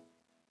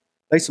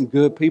 they some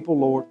good people,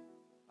 Lord.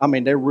 I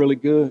mean, they're really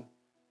good.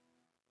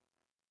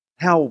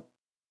 How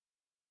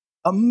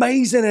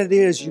amazing it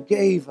is you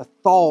gave a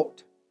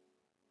thought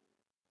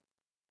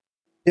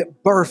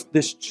that birthed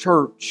this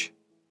church,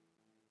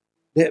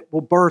 that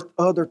will birth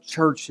other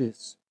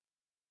churches,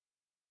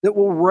 that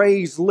will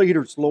raise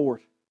leaders,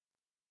 Lord,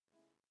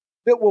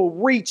 that will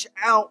reach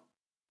out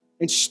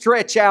and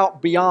stretch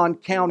out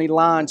beyond county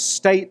lines,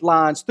 state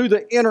lines, through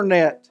the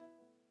internet.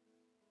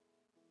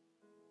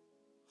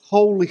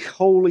 Holy,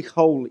 holy,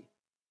 holy,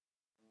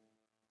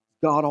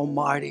 God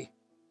Almighty.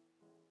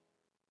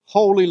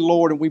 Holy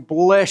Lord, and we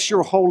bless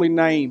your holy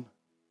name.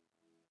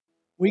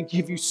 We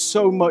give you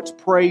so much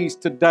praise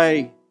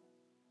today.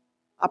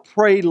 I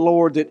pray,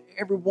 Lord, that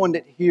everyone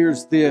that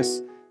hears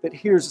this, that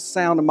hears the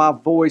sound of my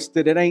voice,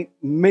 that it ain't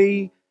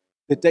me,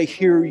 that they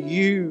hear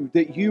you,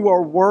 that you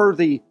are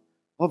worthy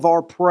of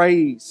our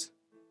praise.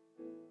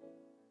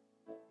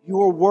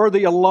 You are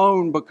worthy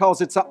alone,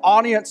 because it's an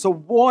audience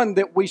of one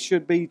that we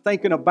should be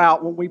thinking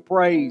about when we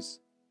praise.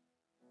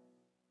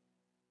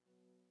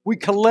 We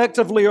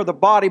collectively are the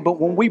body, but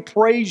when we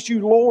praise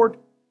you, Lord,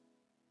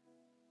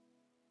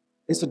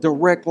 it's a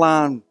direct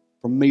line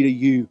from me to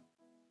you.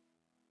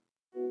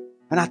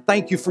 And I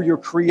thank you for your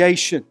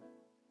creation.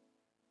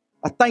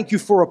 I thank you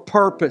for a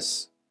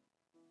purpose.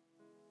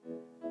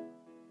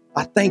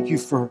 I thank you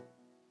for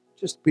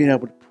just being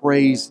able to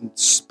praise and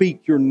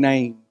speak your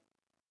name.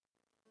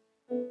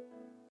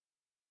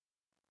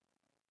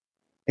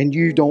 And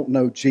you don't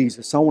know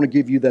Jesus. I want to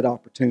give you that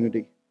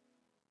opportunity.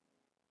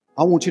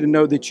 I want you to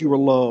know that you are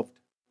loved.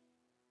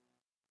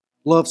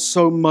 Loved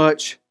so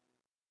much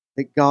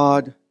that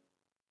God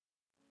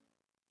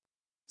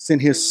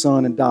sent His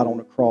Son and died on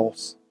the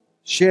cross,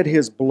 shed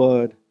His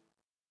blood.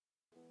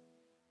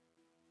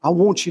 I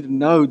want you to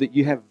know that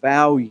you have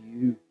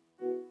value,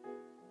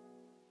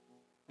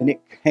 and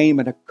it came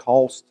at a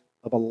cost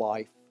of a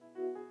life.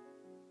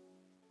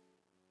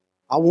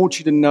 I want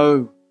you to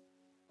know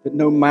that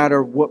no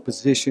matter what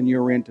position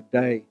you're in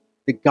today,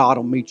 that God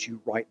will meet you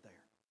right there.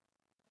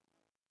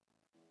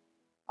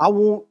 I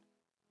want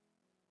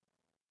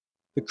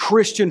the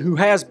Christian who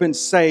has been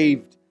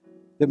saved,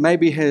 that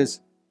maybe has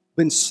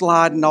been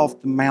sliding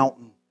off the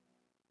mountain,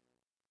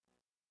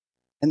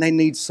 and they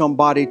need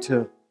somebody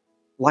to,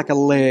 like a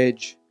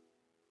ledge,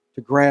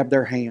 to grab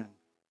their hand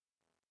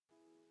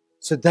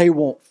so they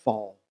won't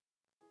fall.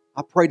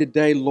 I pray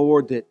today,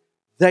 Lord, that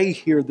they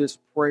hear this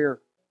prayer,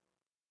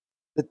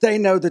 that they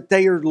know that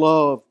they are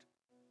loved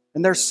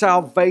and their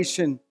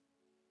salvation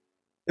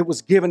that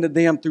was given to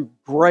them through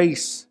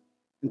grace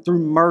and through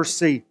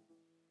mercy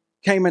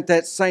came at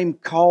that same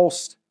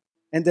cost,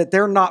 and that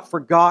they're not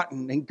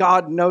forgotten and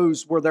God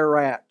knows where they're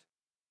at.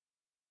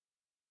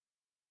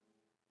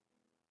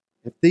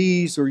 If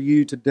these are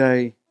you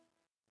today,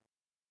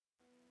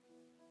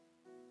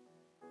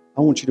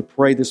 I want you to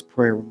pray this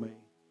prayer with me.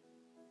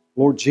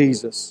 Lord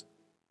Jesus,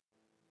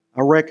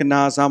 I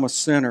recognize I'm a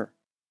sinner.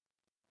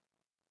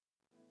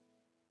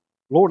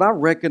 Lord, I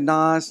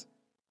recognize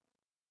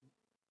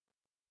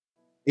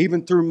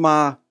even through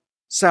my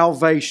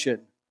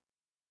salvation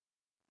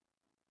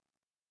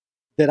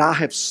that I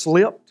have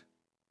slipped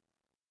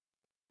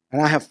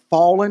and I have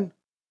fallen,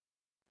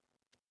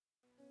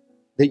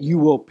 that you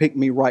will pick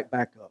me right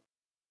back up.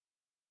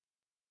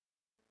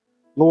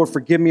 Lord,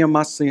 forgive me of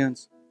my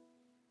sins.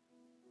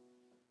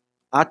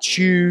 I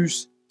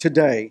choose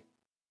today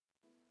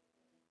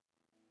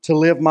to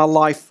live my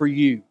life for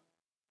you.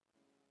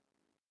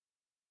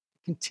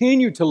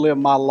 Continue to live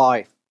my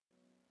life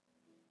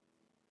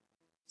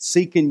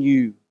seeking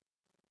you,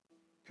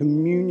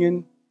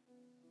 communion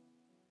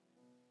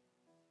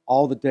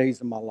all the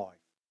days of my life.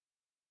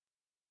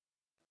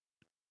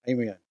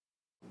 Amen.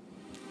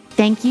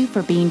 Thank you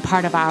for being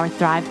part of our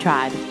Thrive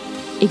Tribe.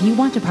 If you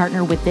want to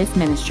partner with this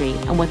ministry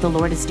and what the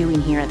Lord is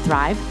doing here at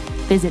Thrive,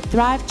 visit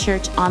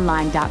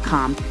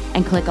thrivechurchonline.com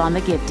and click on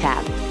the Give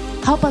tab.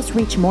 Help us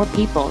reach more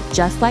people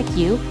just like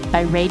you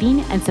by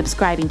rating and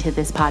subscribing to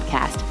this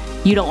podcast.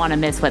 You don't want to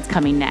miss what's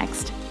coming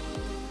next.